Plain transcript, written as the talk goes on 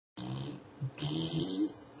Hey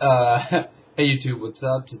YouTube, what's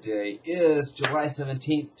up? Today is July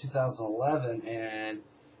 17th, 2011, and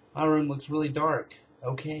my room looks really dark.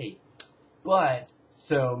 Okay.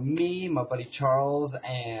 So me, my buddy Charles,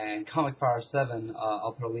 and Comic Fire 7,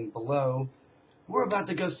 I'll put a link below, we're about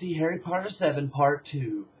to go see Harry Potter 7 Part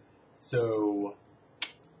 2. So,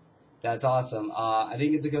 that's awesome. I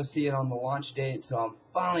didn't get to go see it on the launch date, so I'm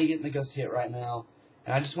finally getting to go see it right now.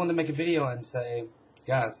 And I just wanted to make a video and say,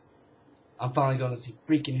 guys, I'm finally going to see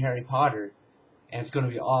freaking Harry Potter, and it's going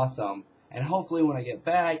to be awesome. And hopefully when I get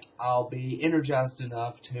back, I'll be energized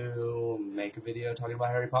enough to make a video talking about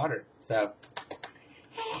Harry Potter. So,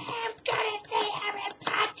 I'm going to see Harry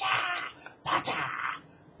Potter!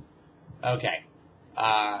 Okay.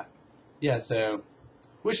 Yeah, so,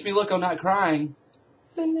 wish me luck on not crying.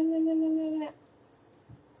 Alright,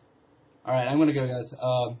 I'm going to go, guys.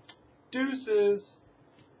 Deuces.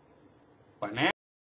 Bye now.